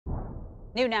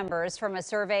New numbers from a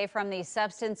survey from the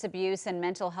Substance Abuse and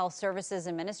Mental Health Services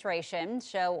Administration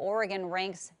show Oregon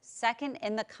ranks second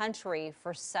in the country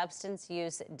for substance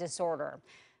use disorder.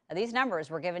 Now, these numbers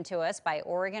were given to us by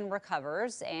Oregon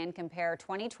Recovers and compare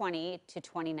 2020 to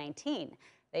 2019.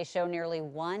 They show nearly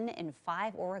 1 in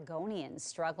 5 Oregonians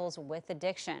struggles with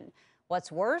addiction. What's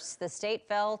worse, the state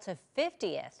fell to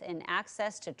 50th in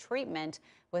access to treatment,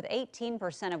 with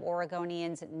 18% of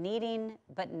Oregonians needing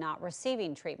but not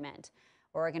receiving treatment.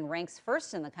 Oregon ranks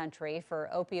first in the country for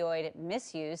opioid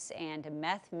misuse and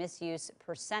meth misuse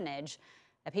percentage.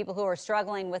 People who are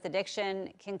struggling with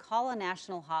addiction can call a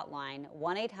national hotline,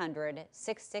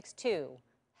 1-800-662